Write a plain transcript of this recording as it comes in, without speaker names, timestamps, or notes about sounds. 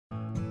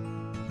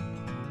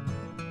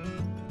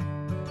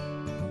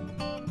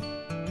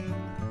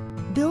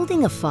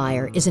Building a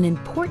fire is an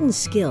important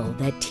skill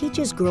that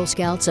teaches Girl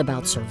Scouts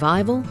about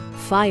survival,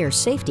 fire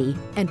safety,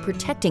 and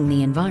protecting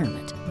the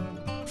environment.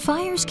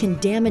 Fires can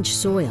damage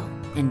soil,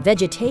 and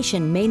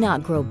vegetation may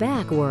not grow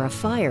back where a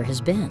fire has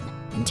been,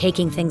 and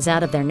taking things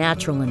out of their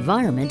natural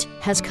environment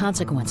has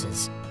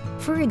consequences.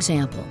 For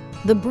example,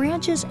 the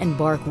branches and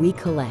bark we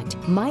collect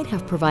might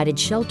have provided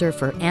shelter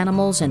for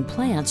animals and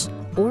plants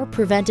or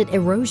prevented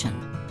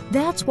erosion.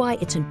 That's why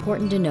it's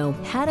important to know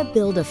how to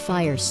build a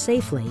fire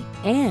safely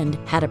and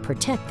how to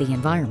protect the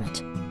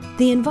environment.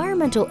 The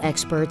environmental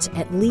experts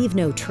at Leave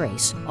No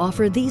Trace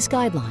offer these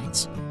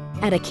guidelines.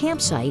 At a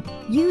campsite,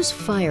 use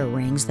fire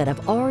rings that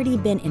have already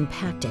been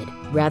impacted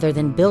rather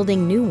than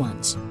building new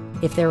ones.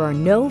 If there are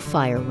no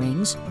fire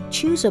rings,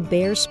 choose a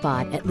bare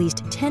spot at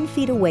least 10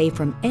 feet away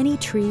from any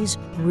trees,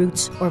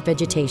 roots, or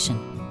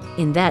vegetation.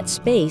 In that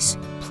space,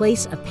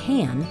 place a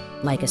pan,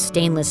 like a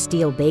stainless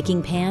steel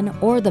baking pan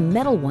or the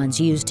metal ones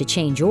used to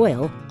change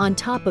oil, on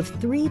top of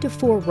 3 to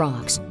 4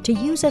 rocks to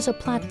use as a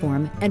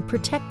platform and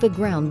protect the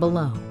ground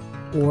below.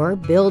 Or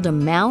build a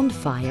mound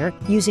fire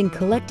using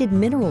collected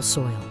mineral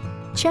soil.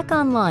 Check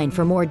online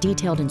for more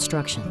detailed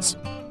instructions.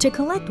 To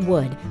collect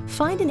wood,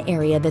 find an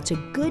area that's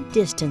a good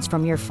distance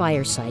from your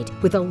fire site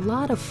with a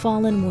lot of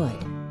fallen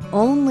wood.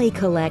 Only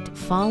collect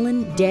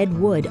fallen, dead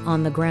wood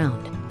on the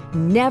ground.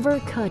 Never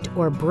cut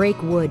or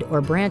break wood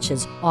or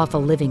branches off a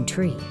living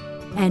tree.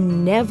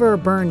 And never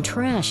burn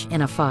trash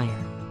in a fire.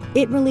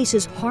 It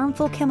releases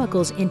harmful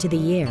chemicals into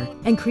the air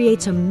and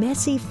creates a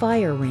messy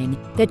fire ring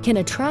that can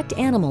attract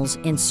animals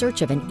in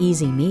search of an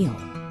easy meal.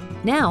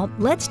 Now,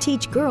 let's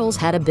teach girls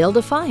how to build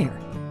a fire.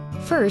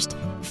 First,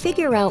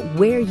 figure out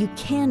where you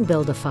can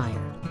build a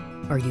fire.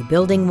 Are you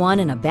building one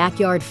in a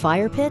backyard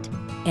fire pit?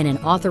 In an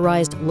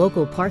authorized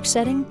local park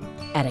setting?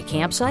 At a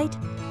campsite?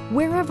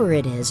 Wherever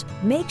it is,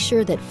 make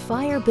sure that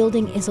fire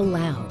building is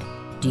allowed.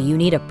 Do you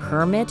need a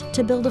permit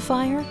to build a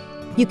fire?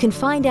 You can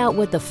find out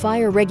what the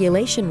fire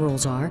regulation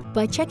rules are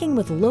by checking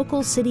with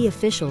local city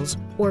officials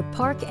or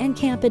park and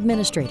camp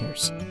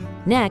administrators.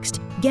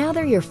 Next,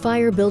 gather your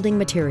fire building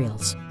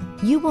materials.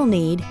 You will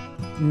need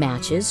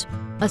matches,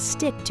 a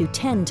stick to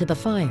tend to the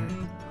fire,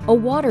 a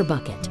water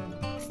bucket,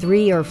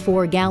 3 or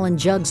 4 gallon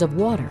jugs of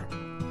water,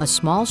 a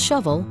small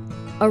shovel,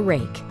 a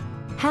rake.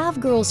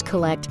 Have girls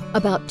collect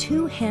about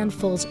 2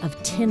 handfuls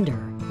of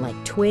tinder,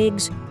 like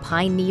twigs,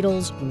 pine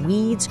needles,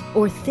 weeds,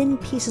 or thin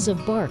pieces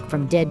of bark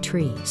from dead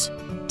trees.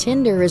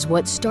 Tinder is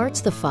what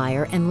starts the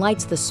fire and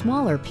lights the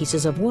smaller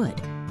pieces of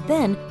wood.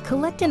 Then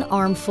collect an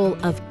armful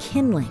of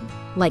kindling,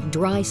 like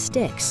dry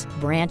sticks,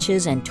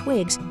 branches, and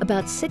twigs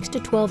about 6 to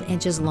 12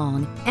 inches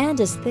long and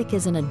as thick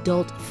as an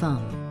adult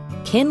thumb.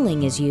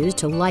 Kindling is used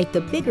to light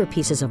the bigger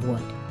pieces of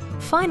wood.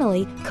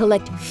 Finally,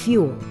 collect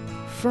fuel.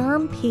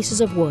 Firm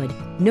pieces of wood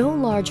no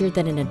larger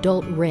than an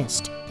adult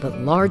wrist, but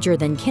larger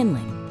than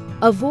kindling.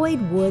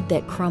 Avoid wood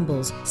that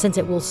crumbles since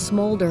it will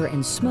smolder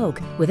and smoke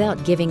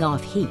without giving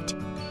off heat.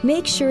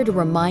 Make sure to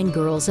remind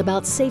girls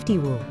about safety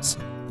rules.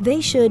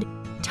 They should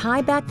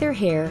tie back their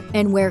hair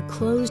and wear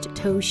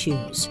closed-toe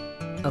shoes.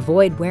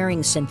 Avoid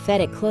wearing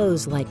synthetic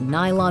clothes like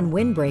nylon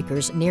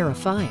windbreakers near a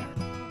fire.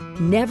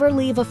 Never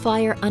leave a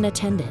fire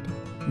unattended.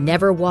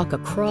 Never walk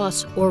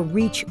across or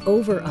reach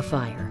over a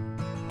fire.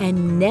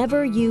 And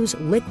never use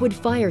liquid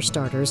fire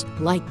starters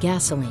like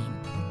gasoline.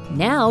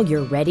 Now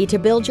you're ready to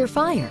build your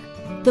fire.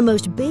 The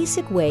most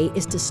basic way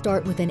is to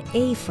start with an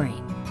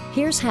A-frame.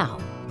 Here's how.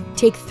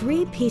 Take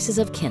 3 pieces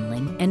of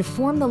kindling and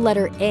form the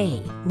letter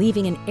A,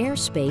 leaving an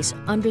airspace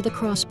under the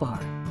crossbar.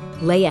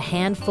 Lay a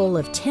handful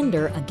of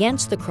tinder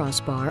against the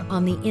crossbar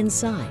on the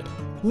inside.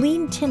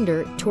 Lean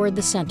tinder toward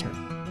the center.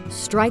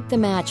 Strike the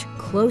match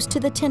close to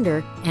the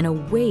tinder and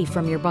away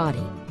from your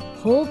body.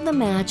 Hold the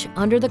match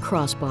under the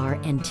crossbar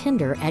and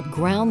tinder at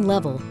ground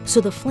level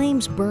so the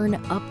flames burn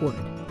upward.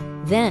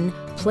 Then,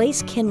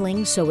 place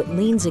kindling so it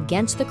leans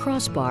against the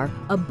crossbar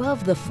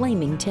above the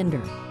flaming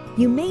tinder.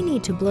 You may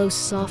need to blow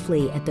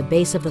softly at the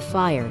base of the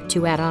fire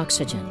to add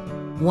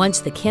oxygen. Once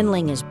the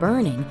kindling is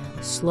burning,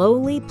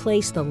 slowly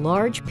place the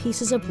large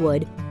pieces of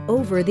wood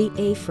over the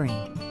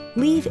A-frame.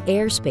 Leave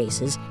air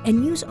spaces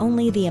and use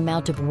only the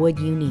amount of wood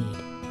you need.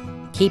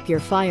 Keep your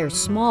fire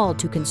small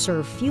to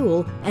conserve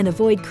fuel and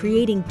avoid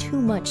creating too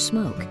much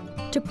smoke.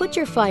 To put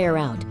your fire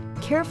out,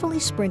 carefully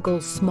sprinkle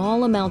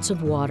small amounts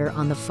of water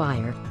on the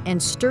fire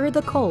and stir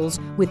the coals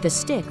with the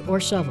stick or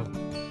shovel.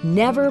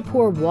 Never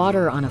pour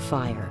water on a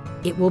fire.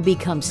 It will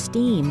become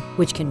steam,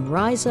 which can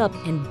rise up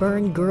and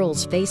burn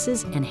girls'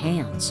 faces and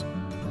hands.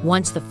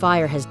 Once the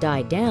fire has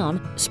died down,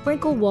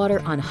 sprinkle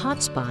water on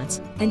hot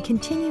spots and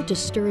continue to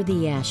stir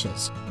the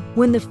ashes.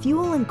 When the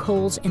fuel and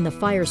coals in the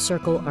fire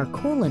circle are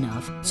cool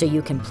enough so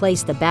you can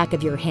place the back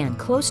of your hand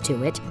close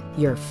to it,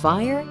 your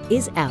fire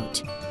is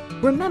out.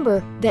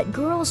 Remember that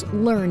girls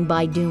learn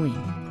by doing.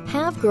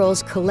 Have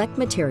girls collect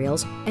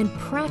materials and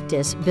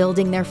practice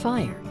building their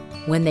fire.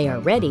 When they are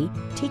ready,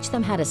 teach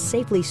them how to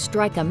safely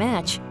strike a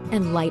match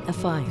and light a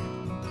fire.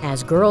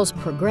 As girls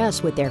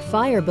progress with their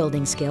fire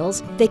building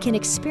skills, they can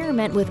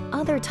experiment with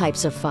other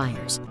types of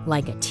fires,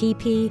 like a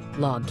teepee,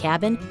 log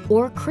cabin,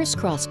 or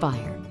crisscross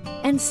fire.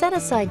 And set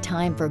aside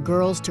time for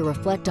girls to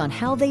reflect on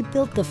how they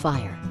built the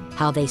fire,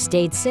 how they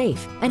stayed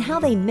safe, and how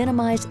they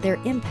minimized their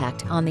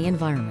impact on the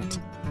environment.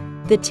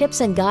 The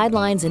tips and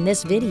guidelines in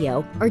this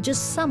video are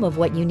just some of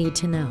what you need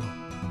to know.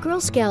 Girl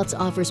Scouts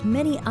offers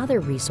many other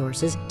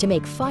resources to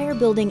make fire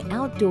building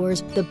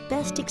outdoors the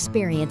best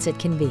experience it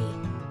can be.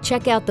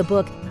 Check out the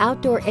book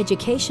Outdoor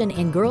Education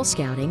in Girl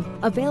Scouting,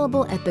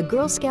 available at the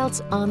Girl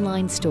Scouts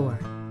online store.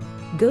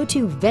 Go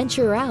to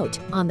Venture Out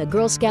on the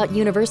Girl Scout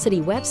University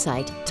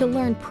website to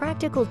learn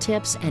practical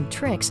tips and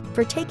tricks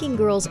for taking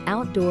girls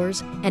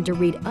outdoors and to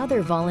read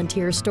other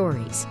volunteer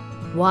stories.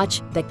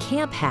 Watch the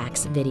Camp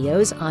Hacks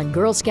videos on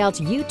Girl Scouts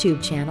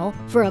YouTube channel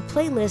for a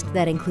playlist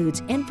that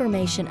includes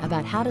information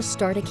about how to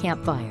start a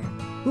campfire.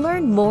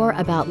 Learn more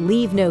about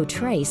Leave No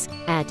Trace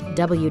at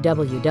www.lnt.org,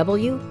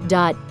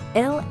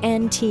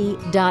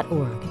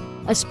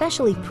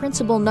 especially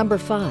Principle Number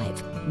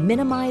 5,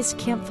 Minimize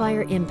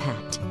Campfire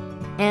Impact.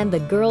 And the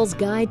Girl's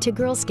Guide to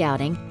Girl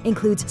Scouting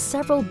includes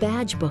several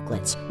badge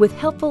booklets with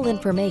helpful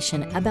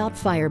information about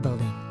fire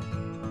building.